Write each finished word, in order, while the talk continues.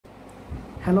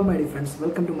Hello my dear friends,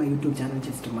 welcome to my YouTube channel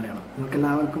Gipstep Malayalam. നിങ്ങൾക്ക്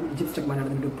എല്ലാവർക്കും Gipstep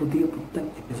മലയാളത്തിൻ്റെ പുതിയ പുത്തൻ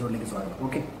എപ്പിസോഡിലേക്ക് സ്വാഗതം.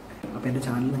 ഓക്കെ, അപ്പോൾ എൻ്റെ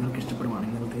ചാനൽ നിങ്ങൾക്ക്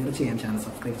ഇഷ്ടപ്പെടുവാണെങ്കിൽ നിങ്ങൾ തീർച്ചയായും ചാനൽ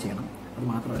സബ്സ്ക്രൈബ് ചെയ്യണം. അത്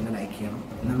മാത്രമല്ല ലൈക്ക് ചെയ്യണം.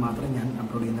 എന്നാൽ മാത്രമേ ഞാൻ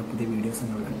അപ്ലോഡ് ചെയ്യുന്ന പുതിയ വീഡിയോസ്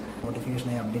നിങ്ങൾക്ക്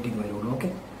നോട്ടിഫിക്കേഷനായി അപ്ഡേറ്റ് വരുള്ളൂ. Okay,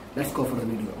 let's go for the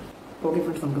video. Okay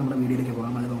friends, നമുക്ക് നമ്മുടെ വീഡിയോയിലേക്ക്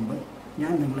പോകാം. അതിന് മുമ്പ്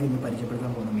ഞാൻ നിങ്ങളെ ഇന്ന്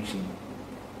പരിചയപ്പെടുത്താൻ പോകുന്ന മെഷീൻ,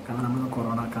 കാരണം നമ്മൾ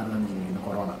കൊറോണ കാലത്താണ്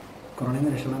ജീവിക്കുന്നത്. കൊറോണയിൽ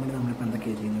നിന്ന് രക്ഷപ്പെടാൻ വേണ്ടി നമ്മളിപ്പോൾ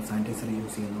എന്തൊക്കെയാണ് ചെയ്യുന്നത്? സാനിറ്റൈസർ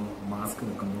യൂസ് ചെയ്യുന്നു, മാസ്ക്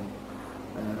വെക്കുന്നു,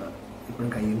 ഇപ്പോഴും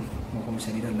കയ്യും മുഖവും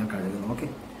ശരീരം എല്ലാം കഴുകുന്നു. ഓക്കെ,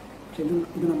 പക്ഷേ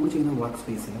ഇത് നമ്മൾ ചെയ്യുന്ന വർക്ക്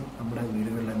സ്പേസിലും നമ്മുടെ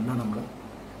വീടുകളിലെല്ലാം നമ്മൾ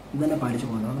ഇതെല്ലാം പാലിച്ചു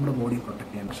പോകുന്നത് നമ്മുടെ ബോഡി പ്രൊട്ടക്ട്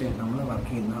ചെയ്യാൻ. പക്ഷേ നമ്മൾ വർക്ക്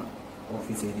ചെയ്യുന്ന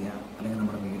ഓഫീസ് ഏരിയ അല്ലെങ്കിൽ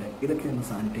നമ്മുടെ വീട് ഇതൊക്കെ ഒന്ന്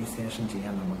സാനിറ്റൈസേഷൻ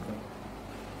ചെയ്യാൻ നമുക്ക്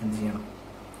എന്ത് ചെയ്യണം?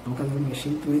 നമുക്കതൊരു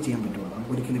മെഷീൻ ത്രൂ ചെയ്യാൻ പറ്റുള്ളൂ.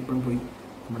 നമുക്ക് ഒരിക്കലും എപ്പോഴും പോയി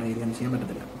നമ്മുടെ ഏരിയ ഒന്നും ചെയ്യാൻ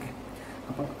പറ്റത്തില്ല. ഓക്കെ,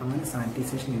 അപ്പോൾ അങ്ങനെ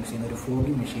സാനിറ്റൈസേഷൻ യൂസ് ചെയ്യുന്ന ഒരു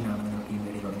ഫോഗിങ് മെഷീനാണ് നിങ്ങൾക്ക് ഈ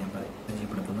വീഡിയോയിലൂടെ ഞാൻ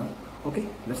പരിചയപ്പെടുത്തുന്നത്. Okay,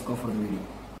 let's go for the video.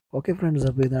 Okay friends,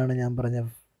 അപ്പോൾ ഇതാണ് ഞാൻ പറഞ്ഞ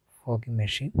ഫോഗിങ്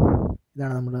മെഷീൻ.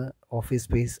 ഇതാണ് നമ്മൾ ഓഫീസ്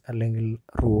സ്പേസ് അല്ലെങ്കിൽ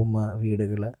റൂം,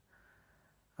 വീടുകൾ,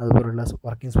 അതുപോലുള്ള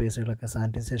വർക്കിംഗ് സ്പേസുകളൊക്കെ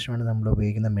സാനിറ്റൈസേഷൻ വേണ്ടി നമ്മൾ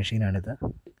ഉപയോഗിക്കുന്ന മെഷീനാണിത്.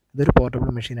 ഇതൊരു പോർട്ടബിൾ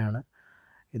മെഷീനാണ്.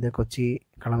 ഇത് കൊച്ചി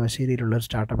കളമശ്ശേരിയിലുള്ള ഒരു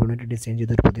സ്റ്റാർട്ടപ്പ് യൂണിറ്റ് ഡിസൈൻ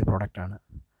ചെയ്തൊരു പുതിയ പ്രോഡക്റ്റാണ്.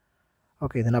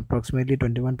 ഓക്കെ, ഇതിന് അപ്രോക്സിമേറ്റ്ലി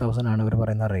 21,000 ആണ് ഇവർ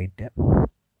പറയുന്ന റേറ്റ്.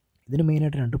 ഇതിന്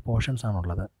മെയിനായിട്ട് 2 പോർഷൻസ്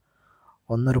ആണുള്ളത്.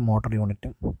 ഒന്നൊരു മോട്ടോർ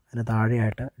യൂണിറ്റും അതിന്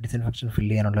താഴെയായിട്ട് ഡിസിൻഫെക്ഷൻ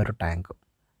ഫില്ല് ചെയ്യാനുള്ള ഒരു ടാങ്കും,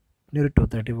 പിന്നെ ഒരു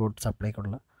 230 വോൾട്ട്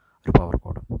സപ്ലൈക്കുള്ള ഒരു പവർ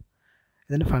കോഡും.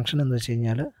 ഇതിൻ്റെ ഫംഗ്ഷൻ എന്ന് വെച്ച്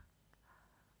കഴിഞ്ഞാൽ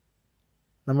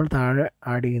നമ്മൾ താഴെ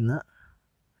ആഡ് ചെയ്യുന്ന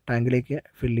ടാങ്കിലേക്ക്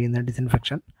ഫില്ല് ചെയ്യുന്ന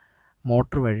ഡിസിൻഫെക്ഷൻ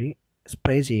മോട്ടർ വഴി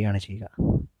സ്പ്രേ ചെയ്യുകയാണ് ചെയ്യുക.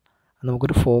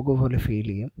 നമുക്കൊരു ഫോഗ് പോലെ ഫീൽ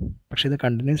ചെയ്യും. പക്ഷേ ഇത്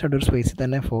കണ്ടിന്യൂസ് ആയിട്ടൊരു സ്പേസിൽ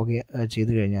തന്നെ ഫോഗ്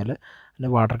ചെയ്ത് കഴിഞ്ഞാൽ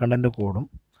അതിൻ്റെ വാട്ടർ കണ്ടൻറ്റ് കൂടും.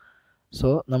 സോ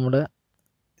നമ്മൾ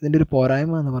ഇതിൻ്റെ ഒരു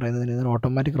പോരായ്മ എന്ന് പറയുന്നത് ഇതിന്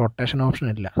ഓട്ടോമാറ്റിക് റൊട്ടേഷൻ ഓപ്ഷൻ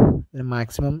ഇല്ല. ഇതിന്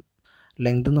മാക്സിമം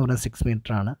ലെങ്ത് എന്ന് പറയുന്നത് 6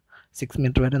 മീറ്റർ ആണ്. 6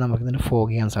 മീറ്റർ വരെ നമുക്കിതിന്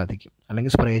ഫോഗ് ചെയ്യാൻ സാധിക്കും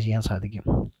അല്ലെങ്കിൽ സ്പ്രേ ചെയ്യാൻ സാധിക്കും.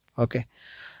 ഓക്കെ,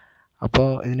 അപ്പോൾ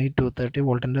ഇതിന് ഈ 230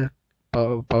 വോൾട്ടിൻ്റെ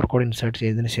പവർ കോഡ് ഇൻസേർട്ട്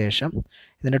ചെയ്തതിന് ശേഷം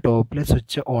ഇതിൻ്റെ ടോപ്പിലെ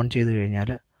സ്വിച്ച് ഓൺ ചെയ്ത് കഴിഞ്ഞാൽ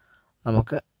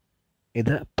നമുക്ക്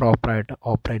ഇത് പ്രോപ്പറായിട്ട്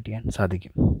ഓപ്പറേറ്റ് ചെയ്യാൻ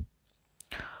സാധിക്കും.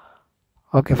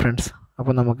 ഓക്കെ ഫ്രണ്ട്സ്,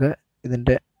 അപ്പോൾ നമുക്ക്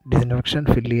ഇതിൻ്റെ ഡിസിൻഫെക്ഷൻ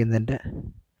ഫില്ല് ചെയ്യുന്നതിൻ്റെ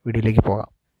വീഡിയോയിലേക്ക്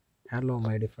പോകാം. ഹലോ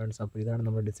മൈ ഡിയർ ഫ്രണ്ട്സ്, അപ്പോൾ ഇതാണ്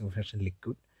നമ്മുടെ ഡിസിൻഫെക്ഷൻ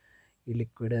ലിക്വിഡ്. ഈ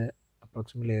ലിക്വിഡ്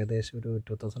അപ്രോക്സിമേറ്റ്ലി ഏകദേശം ഒരു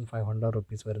 2500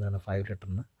 റുപ്പീസ് വരുന്നതാണ് 5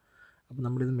 ലിറ്ററിന്. അപ്പോൾ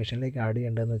നമ്മളിത് മെഷീനിലേക്ക് ആഡ്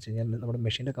ചെയ്യേണ്ടതെന്ന് വെച്ച് കഴിഞ്ഞാൽ നമ്മുടെ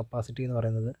മെഷീൻ്റെ കപ്പാസിറ്റി എന്ന്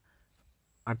പറയുന്നത്,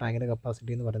 ആ ടാങ്കിൻ്റെ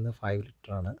കപ്പാസിറ്റി എന്ന് പറയുന്നത് 5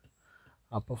 ലിറ്ററാണ്.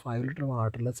 അപ്പോൾ 5 ലിറ്റർ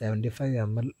വാട്ടറിൽ 75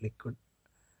 ml ലിക്വിഡ്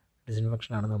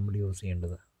ഡിസിൻഫെക്ഷനാണ് നമ്മൾ യൂസ്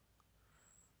ചെയ്യേണ്ടത്.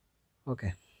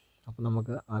 ഓക്കെ, അപ്പോൾ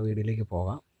നമുക്ക് ആ വീഡിയോയിലേക്ക്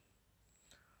പോകാം.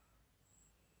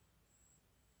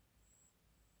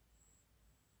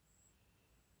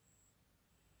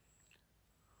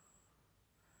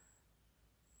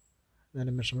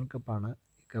 ഇതിൻ്റെ മെഷർമെൻറ്റ് കപ്പാണ്.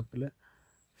 ഈ കപ്പിൽ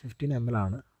 15 ml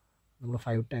ആണ്. നമ്മൾ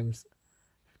 5 times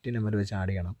 15 ml വെച്ച് ആഡ്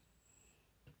ചെയ്യണം.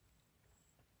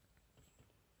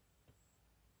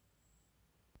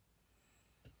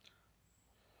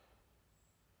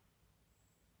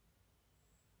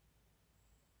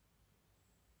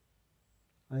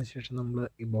 അതിനുശേഷം നമ്മൾ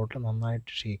ഈ ബോട്ടിൽ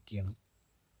നന്നായിട്ട് ഷേക്ക് ചെയ്യണം.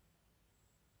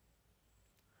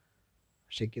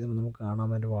 ഷേക്ക് ചെയ്തുമ്പോൾ നമുക്ക് കാണാൻ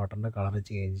വേണ്ടി വാട്ടറിൻ്റെ കളർ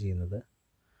ചേഞ്ച് ചെയ്യുന്നത്.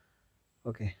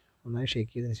 ഓക്കെ, നന്നായി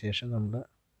ഷേക്ക് ചെയ്തതിന് ശേഷം നമ്മൾ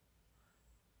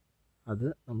അത്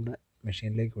നമ്മുടെ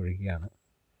മെഷീനിലേക്ക് ഒഴിക്കുകയാണ്.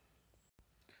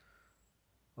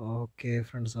 ഓക്കെ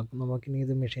ഫ്രണ്ട്സ്, അപ്പം നമുക്കിനി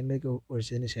ഇത് മെഷീനിലേക്ക്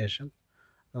ഒഴിച്ചതിന് ശേഷം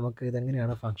നമുക്ക്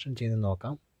ഇതെങ്ങനെയാണ് ഫങ്ഷൻ ചെയ്തെന്ന്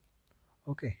നോക്കാം.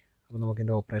 ഓക്കെ, അപ്പോൾ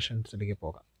നമുക്കിതിൻ്റെ ഓപ്പറേഷൻസിലേക്ക്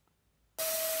പോകാം.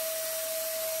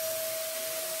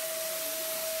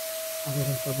 ഓക്കെ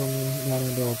ഫ്രണ്ട്സ്, അപ്പം ഇതാണ്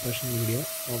എൻ്റെ ഓപ്പറേഷൻ വീഡിയോ.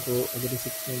 നമുക്ക് അതൊരു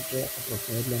 6 മിനിറ്റ്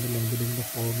അപ്രോക്സിമേറ്റ്ലി എൻ്റെ ലെങ്തിൻ്റെ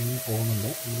ഫോമിങ് പോകുന്നുണ്ട്,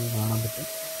 നമുക്ക് കാണാൻ പറ്റും.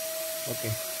 ഓക്കെ,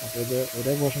 അപ്പോൾ ഇത്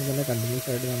ഒരേ പോർഷൻ തന്നെ കണ്ടിന്യൂസ്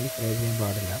ആയിട്ട് നമ്മൾ സ്പ്രേ ചെയ്യാൻ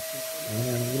പാടില്ല.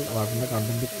 അങ്ങനെയാണെങ്കിൽ വാട്ടറിൻ്റെ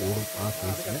കണ്ടൻറ്റ് കൂടും, ആ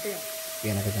സ്പേസിൽ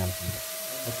ചെയ്യാനൊക്കെ ചാൻസ് ഉണ്ട്.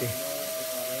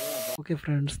 ഓക്കെ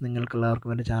ഫ്രണ്ട്സ്, നിങ്ങൾക്ക്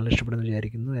എല്ലാവർക്കും എൻ്റെ ചാനൽ ഇഷ്ടപ്പെടുന്നു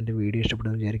വിചാരിക്കുന്നു, എൻ്റെ വീഡിയോ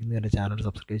ഇഷ്ടപ്പെടുന്നു വിചാരിക്കുന്നു. എൻ്റെ ചാനൽ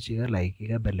സബ്സ്ക്രൈബ് ചെയ്യുക, ലൈക്ക്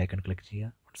ചെയ്യുക, ബെല്ലൈക്കൺ ക്ലിക്ക്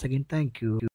ചെയ്യുക. Once again thank you.